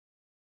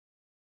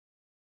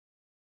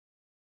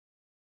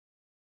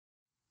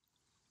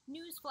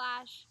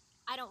Newsflash,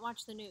 I don't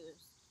watch the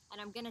news, and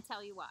I'm going to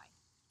tell you why.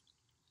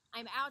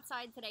 I'm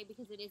outside today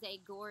because it is a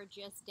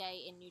gorgeous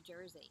day in New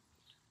Jersey.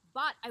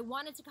 But I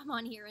wanted to come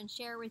on here and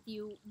share with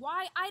you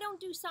why I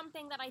don't do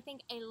something that I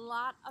think a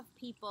lot of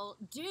people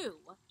do,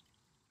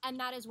 and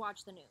that is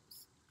watch the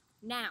news.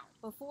 Now,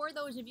 before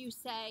those of you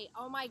say,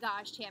 oh my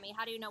gosh, Tammy,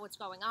 how do you know what's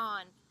going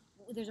on?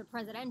 There's a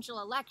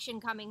presidential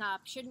election coming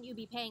up. Shouldn't you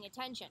be paying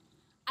attention?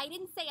 I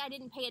didn't say I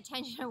didn't pay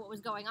attention to what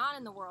was going on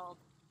in the world,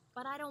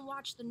 but I don't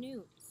watch the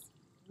news.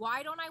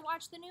 Why don't I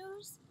watch the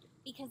news?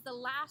 Because the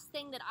last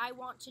thing that I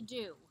want to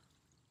do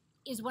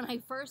is when I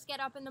first get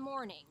up in the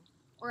morning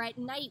or at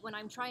night when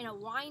I'm trying to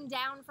wind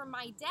down from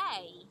my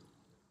day,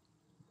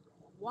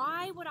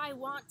 why would I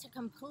want to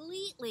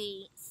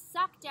completely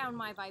suck down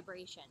my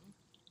vibration,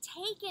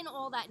 take in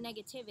all that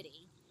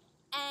negativity,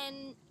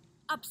 and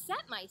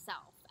upset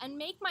myself and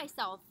make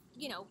myself,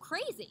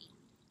 crazy?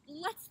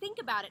 Let's think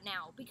about it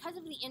now. Because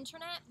of the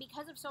internet,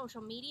 because of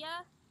social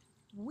media,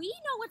 we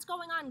know what's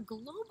going on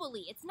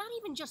globally. It's not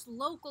even just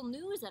local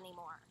news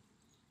anymore.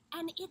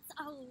 And it's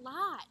a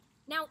lot.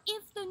 Now,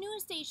 if the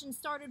news station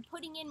started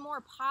putting in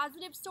more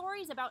positive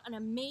stories about a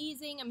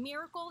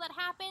miracle that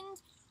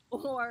happened,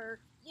 or,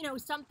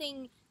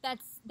 something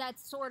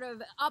that's sort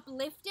of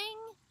uplifting,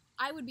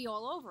 I would be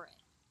all over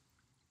it.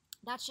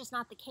 That's just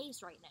not the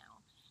case right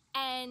now.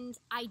 And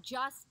I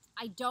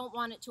don't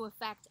want it to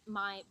affect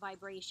my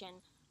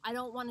vibration. I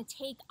don't want to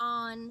take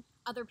on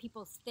other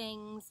people's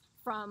things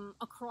from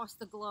across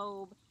the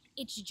globe.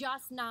 It's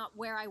just not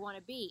where I want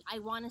to be. I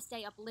want to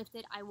stay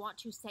uplifted. I want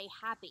to stay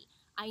happy.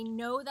 I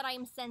know that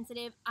I'm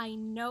sensitive. I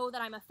know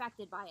that I'm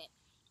affected by it.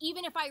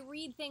 Even if I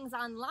read things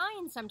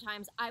online,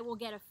 sometimes I will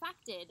get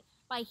affected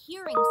by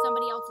hearing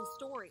somebody else's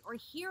story or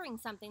hearing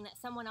something that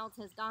someone else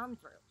has gone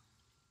through.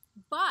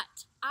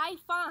 But I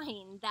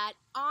find that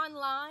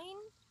online,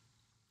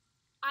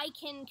 I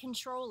can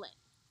control it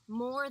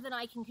more than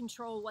I can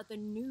control what the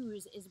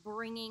news is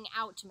bringing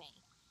out to me.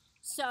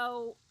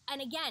 So,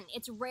 and again,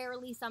 it's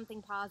rarely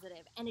something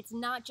positive, and it's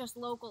not just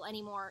local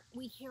anymore.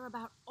 We hear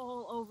about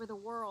all over the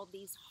world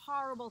these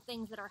horrible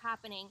things that are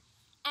happening,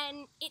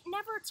 and it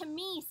never, to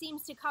me,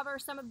 seems to cover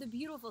some of the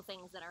beautiful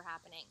things that are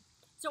happening.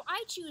 So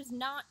I choose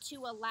not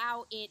to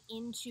allow it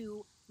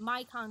into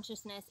my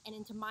consciousness and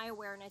into my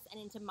awareness and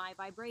into my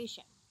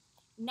vibration.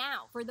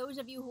 Now, for those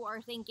of you who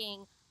are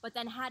thinking, but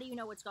then how do you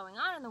know what's going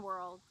on in the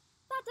world?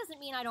 That doesn't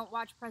mean I don't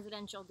watch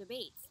presidential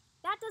debates.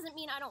 That doesn't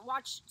mean I don't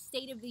watch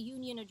State of the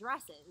Union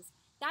addresses.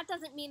 That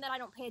doesn't mean that I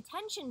don't pay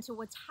attention to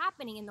what's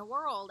happening in the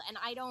world and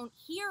I don't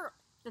hear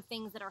the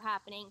things that are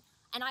happening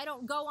and I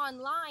don't go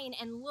online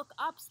and look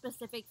up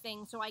specific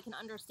things so I can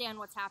understand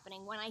what's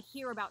happening when I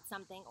hear about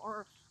something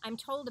or I'm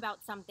told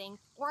about something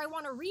or I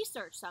want to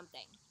research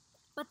something.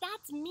 But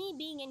that's me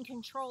being in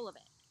control of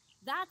it.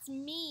 That's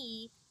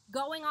me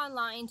going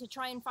online to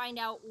try and find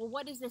out, well,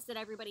 what is this that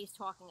everybody's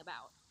talking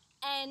about?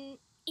 And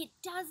it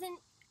doesn't,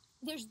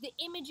 there's the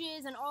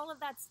images and all of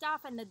that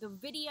stuff and the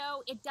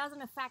video, it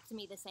doesn't affect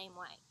me the same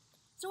way.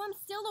 So I'm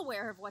still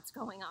aware of what's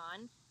going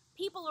on.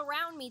 People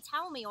around me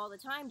tell me all the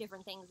time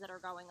different things that are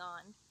going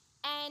on.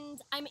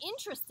 And I'm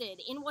interested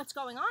in what's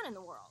going on in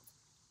the world.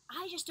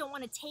 I just don't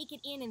want to take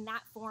it in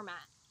that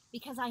format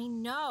because I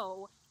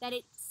know that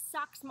it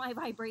sucks my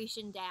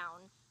vibration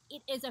down.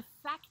 It is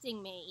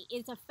affecting me.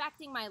 It's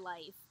affecting my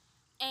life.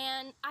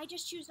 And I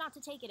just choose not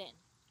to take it in.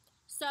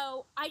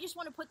 So I just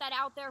want to put that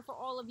out there for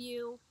all of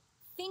you.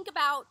 Think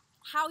about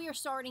how you're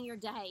starting your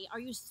day. Are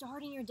you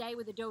starting your day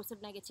with a dose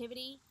of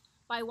negativity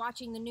by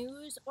watching the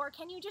news? Or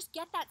can you just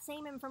get that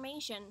same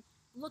information,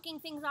 looking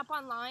things up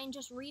online,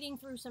 just reading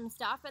through some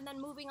stuff, and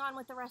then moving on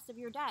with the rest of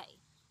your day?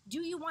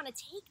 Do you want to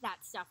take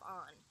that stuff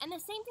on? And the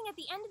same thing at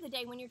the end of the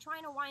day when you're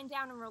trying to wind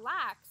down and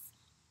relax.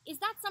 Is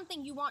that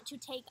something you want to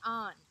take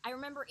on? I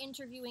remember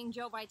interviewing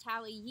Joe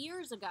Vitale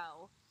years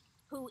ago,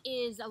 who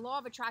is a law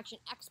of attraction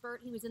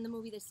expert. He was in the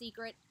movie The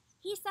Secret.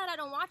 He said, I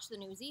don't watch the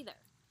news either.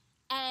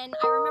 And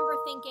I remember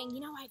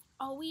thinking, I've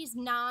always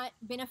not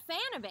been a fan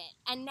of it.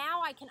 And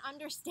now I can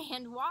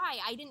understand why.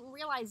 I didn't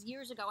realize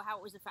years ago how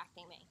it was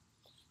affecting me.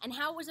 And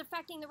how it was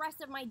affecting the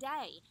rest of my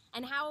day.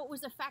 And how it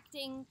was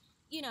affecting,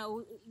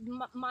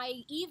 my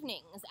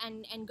evenings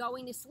and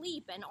going to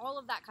sleep and all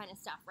of that kind of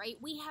stuff, right?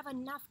 We have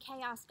enough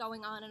chaos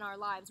going on in our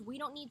lives. We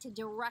don't need to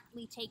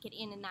directly take it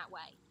in that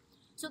way.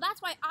 So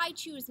that's why I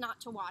choose not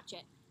to watch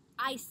it.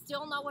 I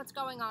still know what's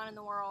going on in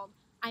the world.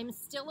 I'm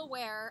still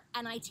aware,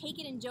 and I take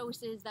it in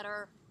doses that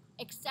are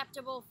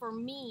acceptable for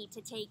me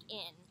to take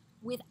in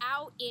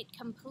without it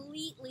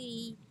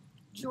completely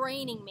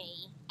draining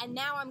me. And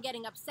now I'm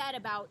getting upset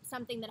about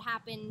something that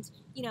happened,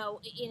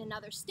 in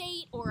another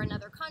state or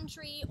another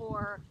country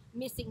or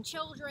missing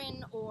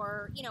children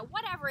or,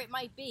 whatever it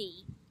might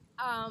be,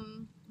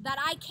 that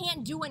I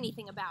can't do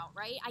anything about,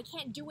 right? I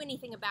can't do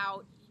anything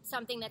about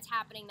something that's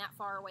happening that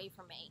far away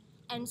from me.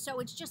 And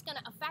so it's just going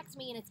to affect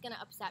me and it's going to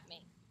upset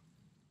me.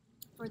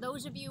 For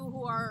those of you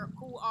who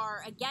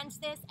are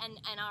against this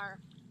and are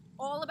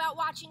all about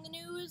watching the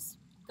news,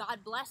 God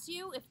bless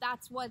you if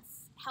that's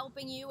what's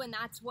helping you and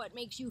that's what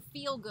makes you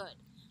feel good.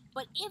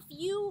 But if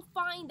you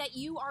find that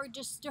you are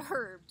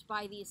disturbed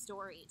by these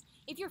stories,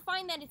 if you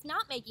find that it's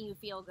not making you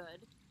feel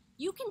good,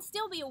 you can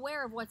still be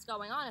aware of what's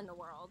going on in the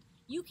world.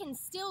 You can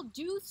still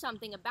do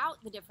something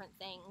about the different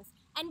things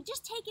and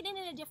just take it in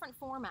a different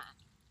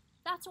format.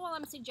 That's all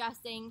I'm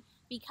suggesting,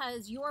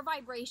 because your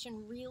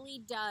vibration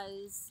really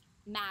does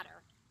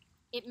matter.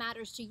 It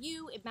matters to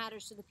you, it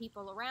matters to the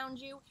people around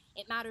you,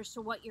 it matters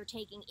to what you're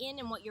taking in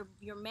and what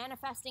you're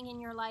manifesting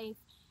in your life,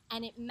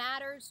 and it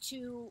matters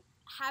to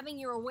having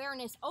your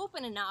awareness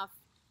open enough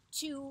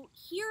to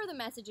hear the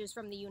messages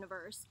from the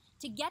universe,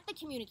 to get the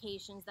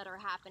communications that are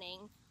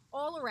happening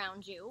all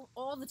around you,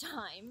 all the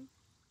time,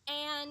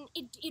 and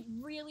it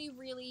really,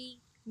 really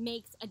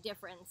makes a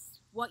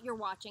difference what you're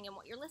watching and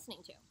what you're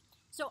listening to.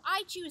 So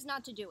I choose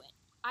not to do it.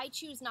 I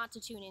choose not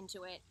to tune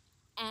into it,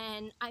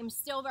 and I'm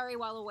still very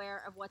well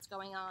aware of what's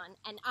going on,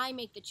 and I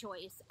make the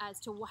choice as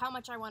to how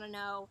much I want to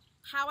know,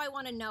 how I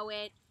want to know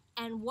it,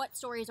 and what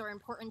stories are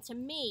important to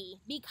me,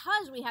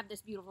 because we have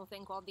this beautiful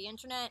thing called the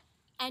internet,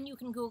 and you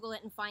can Google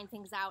it and find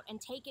things out and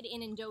take it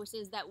in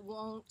doses that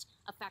won't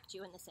affect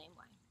you in the same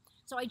way.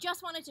 So I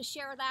just wanted to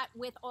share that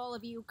with all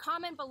of you.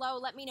 Comment below,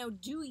 let me know,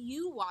 do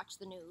you watch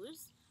the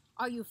news?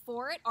 Are you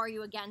for it? Are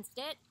you against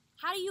it?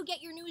 How do you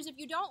get your news if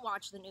you don't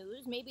watch the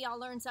news? Maybe I'll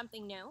learn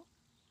something new.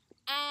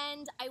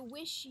 And I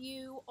wish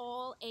you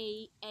all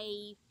a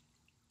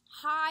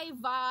high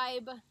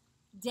vibe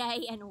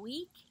day and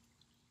week.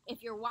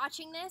 If you're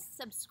watching this,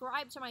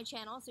 subscribe to my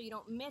channel so you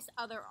don't miss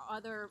other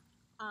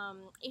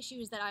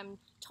issues that I'm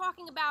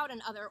talking about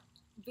and other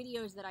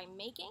videos that I'm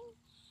making.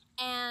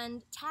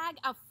 And tag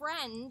a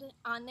friend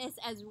on this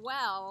as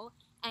well,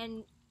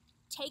 and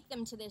take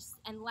them to this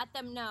and let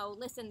them know,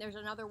 listen, there's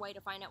another way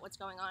to find out what's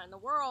going on in the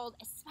world,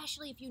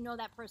 especially if you know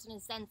that person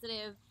is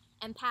sensitive,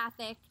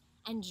 empathic,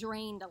 and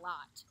drained a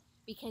lot,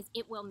 because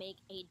it will make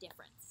a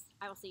difference.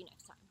 I will see you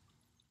next time.